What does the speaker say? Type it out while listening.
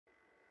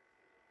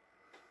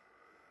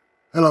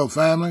Hello,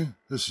 family.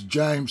 This is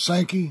James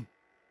Sankey,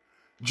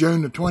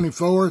 June the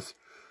 24th,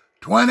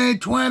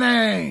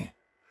 2020.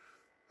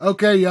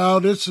 Okay,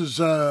 y'all, this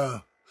is, I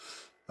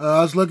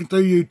was looking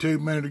through YouTube a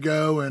minute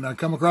ago, and I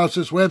come across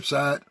this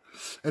website,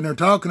 and they're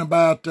talking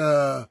about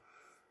the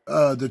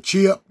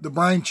chip, the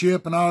brain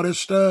chip, and all this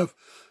stuff.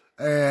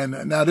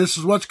 And now this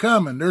is what's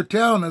coming. They're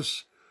telling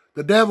us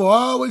the devil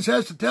always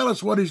has to tell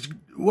us what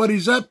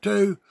he's up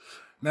to.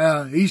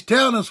 Now, he's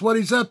telling us what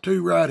he's up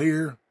to right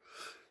here.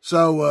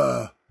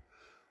 So,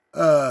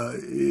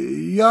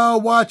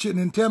 y'all watch it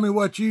and tell me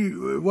what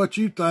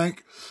you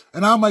think,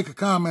 and I'll make a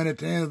comment at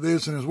the end of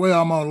this, and as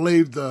well I'm going to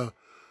leave the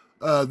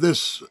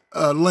this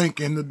link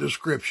in the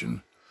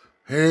description.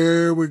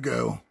 Here we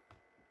go.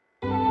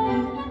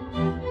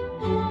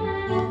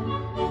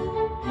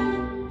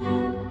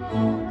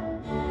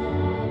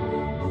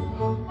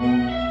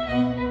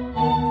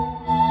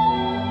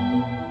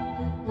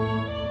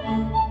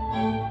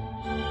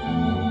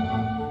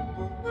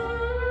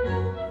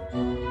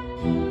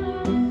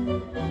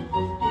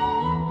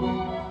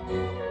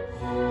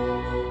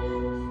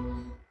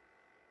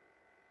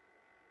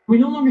 We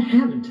no longer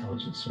have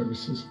intelligence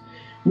services.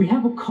 We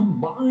have a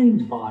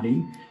combined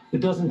body that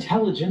does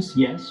intelligence,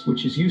 yes,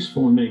 which is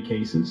useful in many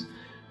cases,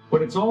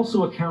 but it's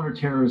also a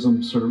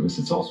counterterrorism service.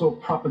 It's also a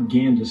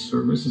propaganda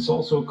service. It's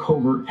also a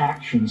covert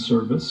action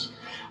service.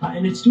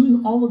 And it's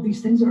doing all of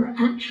these things that are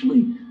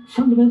actually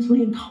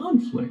fundamentally in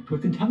conflict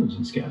with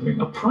intelligence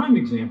gathering. A prime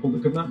example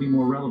that could not be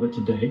more relevant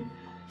today,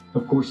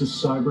 of course, is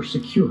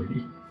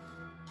cybersecurity.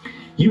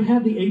 You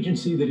have the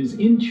agency that is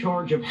in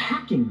charge of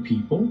hacking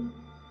people,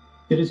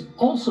 that is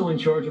also in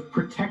charge of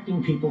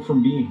protecting people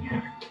from being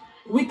hacked.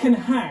 We can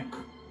hack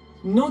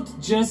not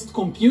just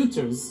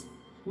computers,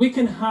 we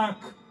can hack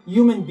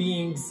human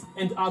beings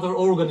and other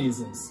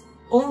organisms.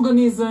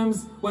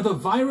 Organisms, whether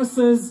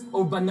viruses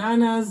or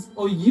bananas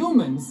or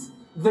humans,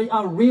 they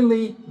are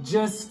really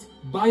just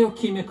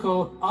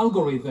biochemical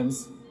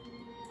algorithms.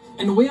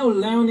 And we are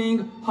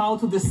learning how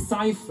to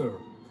decipher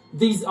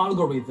these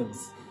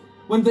algorithms.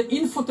 When the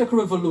infotech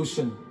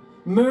revolution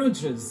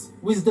merges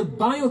with the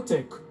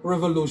biotech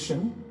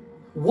revolution,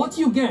 what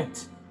you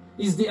get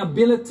is the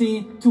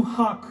ability to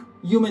hack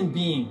human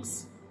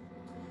beings.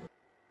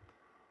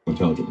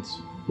 Intelligence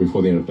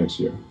before the end of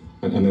next year.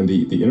 And then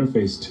the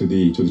interface to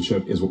the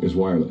chip is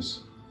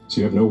wireless.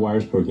 So you have no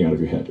wires poking out of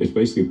your head. It's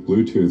basically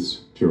Bluetooth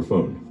to your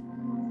phone.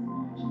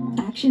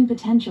 Action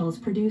potentials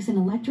produce an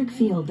electric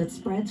field that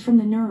spreads from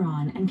the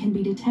neuron and can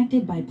be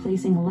detected by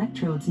placing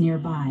electrodes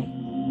nearby,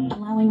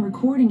 allowing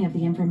recording of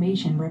the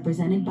information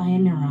represented by a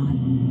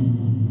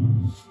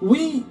neuron.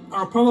 We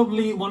are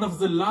probably one of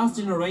the last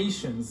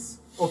generations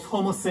of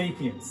Homo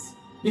sapiens,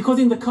 because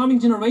in the coming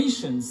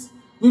generations,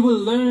 we will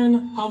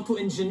learn how to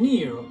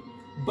engineer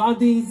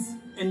bodies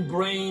and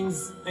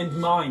brains and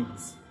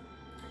minds.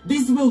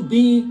 These will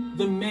be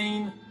the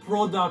main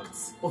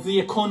products of the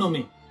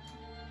economy.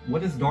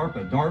 What is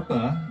DARPA?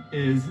 DARPA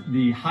is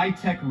the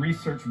high-tech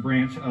research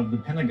branch of the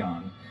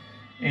Pentagon.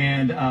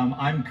 And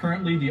I'm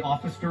currently the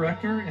office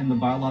director in the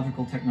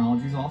Biological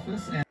Technologies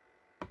Office. And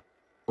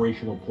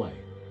operational play.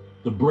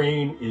 The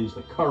brain is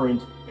the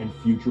current and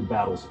future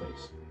battle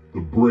space. The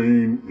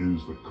brain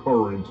is the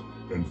current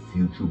and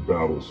future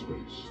battle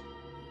space.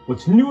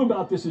 What's new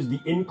about this is the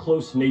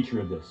in-close nature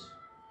of this.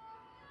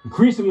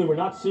 Increasingly, we're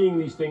not seeing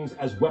these things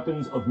as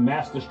weapons of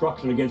mass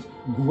destruction against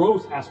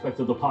gross aspects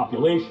of the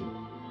population.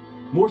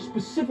 More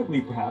specifically,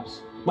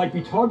 perhaps, might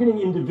be targeting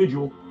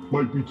individuals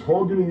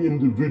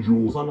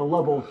on a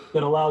level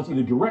that allows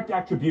either direct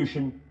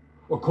attribution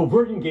or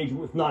covert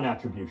engagement with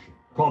non-attribution.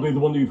 Probably the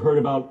one that you've heard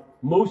about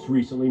most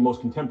recently,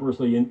 most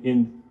contemporaneously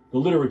in the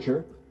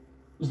literature,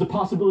 is the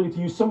possibility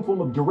to use some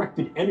form of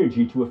directed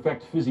energy to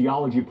affect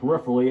physiology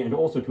peripherally and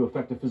also to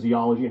affect the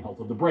physiology and health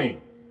of the brain.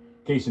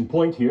 Case in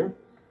point here,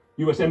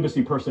 U.S.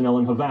 Embassy personnel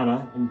in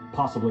Havana and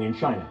possibly in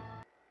China.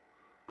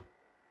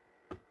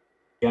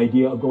 The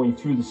idea of going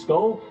through the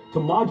skull to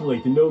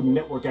modulate the node and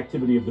network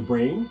activity of the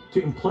brain,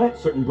 to implant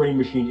certain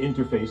brain-machine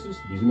interfaces.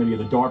 These are many of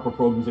the DARPA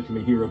programs that you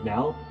may hear of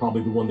now.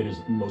 Probably the one that is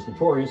most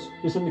notorious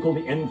is something called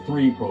the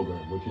N3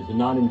 program, which is the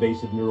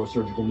non-invasive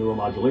neurosurgical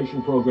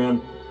neuromodulation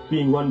program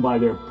being run by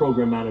their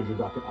program manager,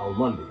 Dr. Al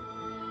Mundy.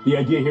 The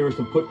idea here is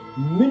to put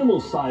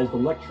minimal-sized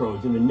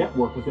electrodes in the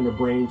network within a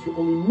brain through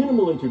only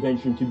minimal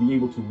intervention to be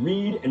able to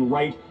read and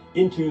write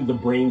into the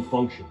brain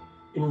function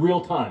in real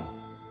time,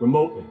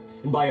 remotely.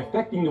 And by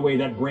affecting the way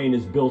that brain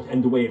is built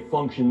and the way it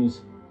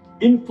functions,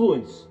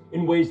 influence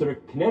in ways that are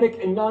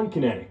kinetic and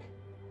non-kinetic.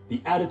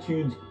 The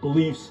attitudes,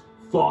 beliefs,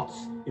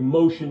 thoughts,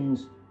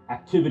 emotions,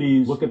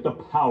 activities. Look at the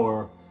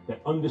power that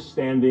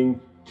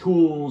understanding,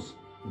 tools,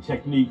 and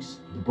techniques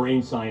the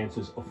brain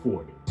sciences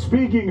afford.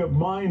 Speaking of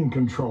mind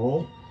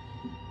control,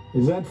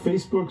 is that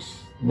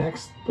Facebook's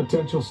next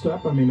potential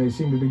step? I mean, they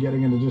seem to be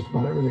getting into just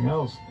about everything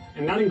else.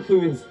 And that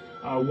includes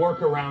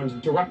work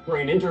around direct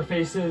brain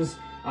interfaces,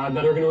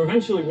 that are going to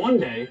eventually one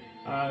day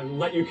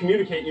let you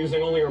communicate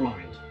using only your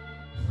mind.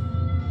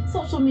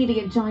 Social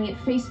media giant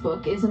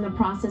Facebook is in the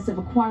process of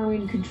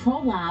acquiring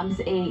Control Labs,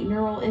 a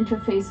neural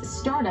interface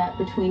startup,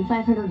 between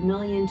 $500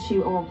 million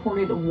to a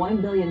reported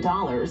 $1 billion.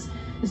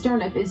 The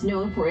startup is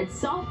known for its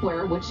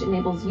software, which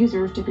enables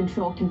users to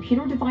control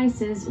computer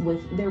devices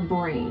with their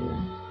brain.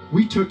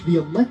 We took the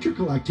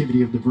electrical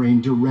activity of the brain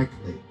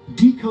directly,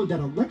 decode that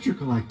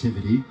electrical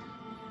activity,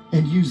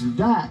 and use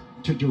that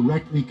to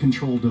directly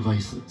control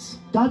devices.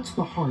 That's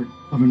the heart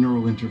of a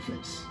neural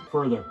interface.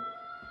 Further,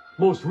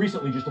 most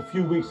recently, just a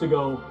few weeks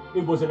ago,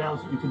 it was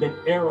announced that you could then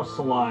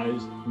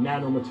aerosolize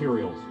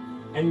nanomaterials.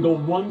 And go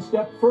one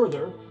step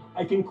further,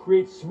 I can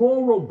create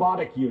small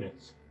robotic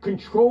units,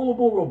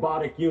 controllable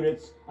robotic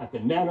units at the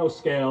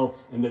nanoscale,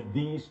 and that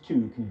these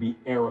too can be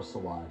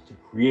aerosolized to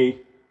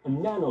create a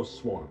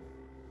nanoswarm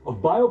of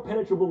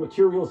biopenetrable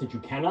materials that you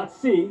cannot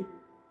see,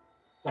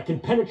 that can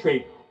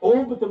penetrate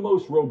all but the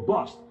most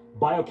robust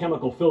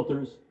biochemical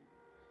filters,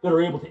 that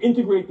are able to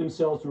integrate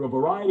themselves through a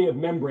variety of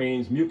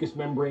membranes, mucous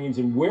membranes,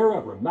 and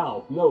wherever,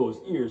 mouth, nose,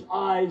 ears,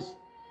 eyes,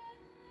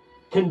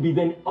 can be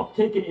then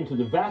uptaken into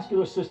the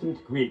vascular system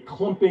to create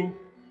clumping,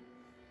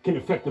 can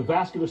affect the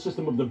vascular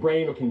system of the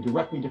brain, or can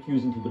directly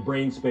diffuse into the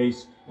brain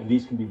space, and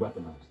these can be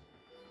weaponized.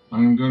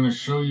 I'm going to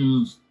show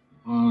you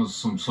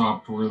some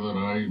software that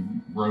I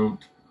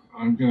wrote.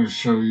 I'm going to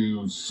show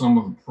you some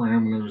of the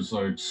parameters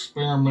I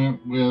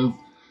experiment with.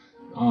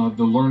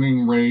 The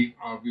learning rate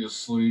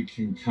obviously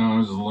can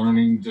cause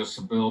learning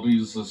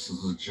disabilities. This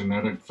is a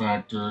genetic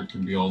factor. It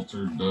can be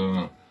altered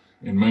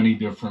in many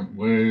different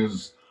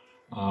ways.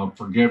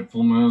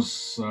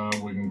 Forgetfulness,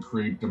 we can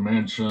create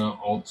dementia,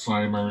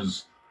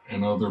 Alzheimer's,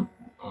 and other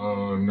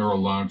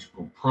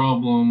neurological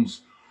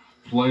problems.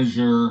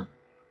 Pleasure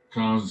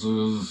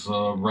causes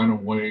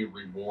runaway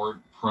reward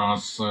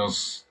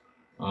process,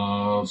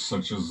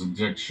 such as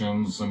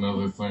addictions and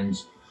other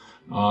things.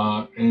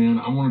 And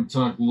I want to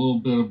talk a little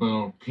bit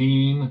about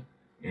pain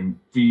and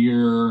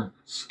fear.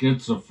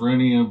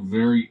 Schizophrenia,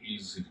 very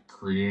easy to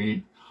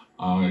create.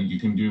 You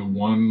can do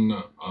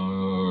one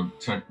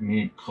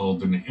technique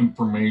called an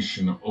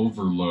information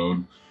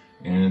overload,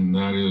 and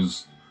that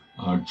is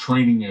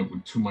training it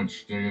with too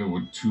much data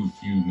with too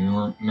few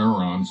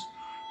neurons.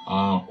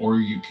 Or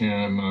you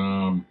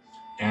can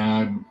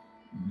add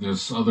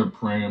this other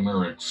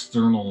parameter,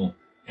 external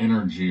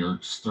energy or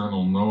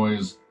external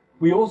noise.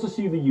 We also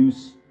see the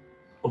use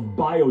of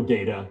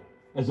biodata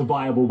as a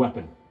viable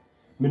weapon.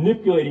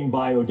 Manipulating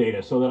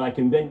biodata so that I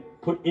can then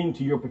put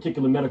into your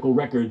particular medical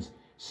records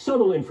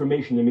subtle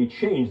information that may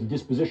change the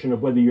disposition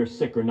of whether you're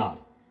sick or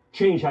not,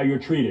 change how you're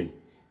treated,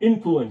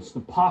 influence the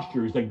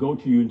postures that go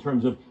to you in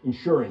terms of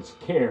insurance,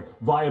 care,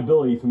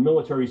 viability for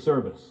military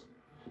service.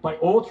 By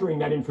altering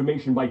that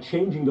information, by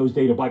changing those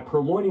data, by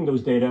purloining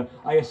those data,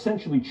 I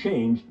essentially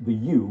change the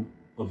you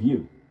of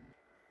you.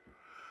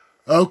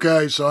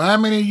 Okay, so how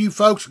many of you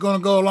folks are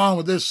going to go along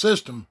with this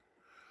system?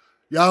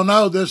 Y'all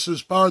know this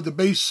is part of the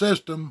beast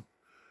system,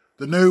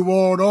 the New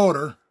World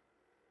Order,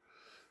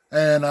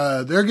 and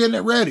they're getting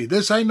it ready.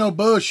 This ain't no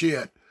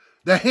bullshit.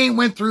 They ain't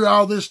went through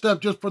all this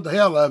stuff just for the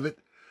hell of it.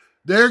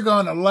 They're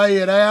going to lay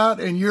it out,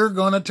 and you're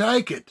going to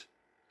take it.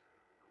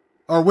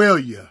 Or will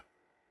you?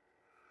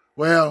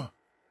 Well,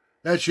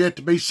 that's yet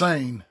to be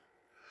seen.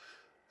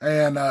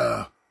 And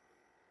I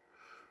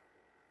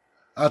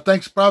think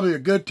it's probably a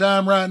good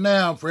time right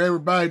now for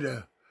everybody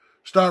to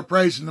start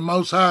praising the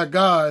Most High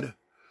God,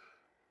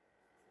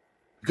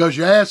 because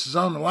your ass is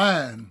on the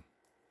line.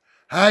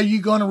 How are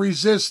you going to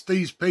resist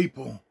these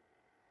people?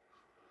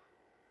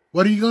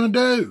 What are you going to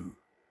do?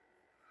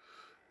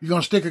 You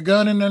going to stick a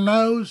gun in their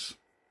nose?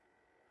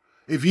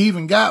 If you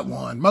even got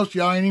one. Most of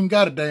y'all ain't even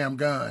got a damn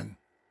gun.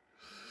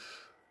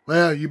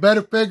 Well, you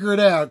better figure it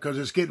out, because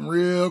it's getting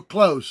real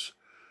close.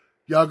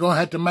 Y'all going to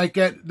have to make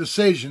that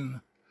decision.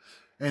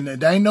 And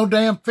there ain't no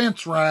damn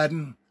fence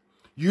riding.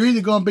 You're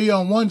either going to be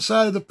on one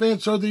side of the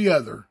fence or the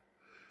other.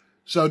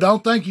 So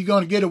don't think you're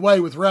going to get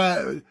away with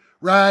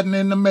riding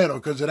in the middle,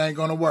 because it ain't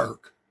going to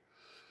work.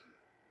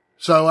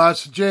 So I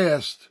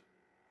suggest,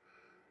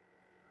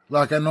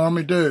 like I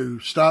normally do,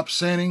 stop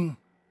sinning,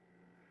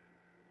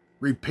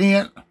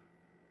 repent,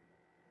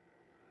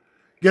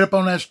 get up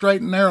on that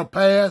straight and narrow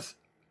path,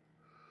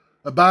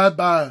 abide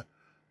by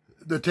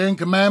the 10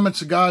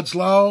 Commandments of God's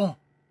law,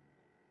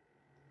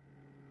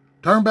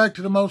 turn back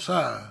to the Most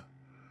High.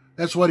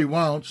 That's what He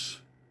wants.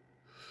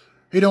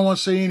 He don't want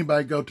to see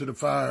anybody go to the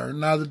fire,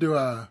 neither do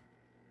I.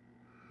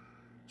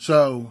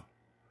 So,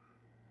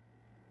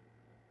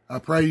 I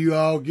pray you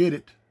all get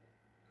it.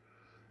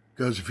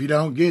 Because if you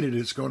don't get it,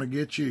 it's going to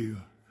get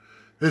you.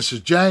 This is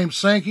James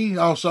Sankey,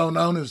 also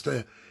known as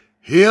the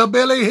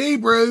Hillbilly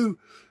Hebrew,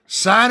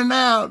 signing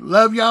out.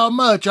 Love y'all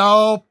much.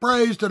 All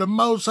praise to the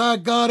Most High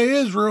God of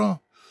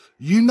Israel.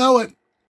 You know it.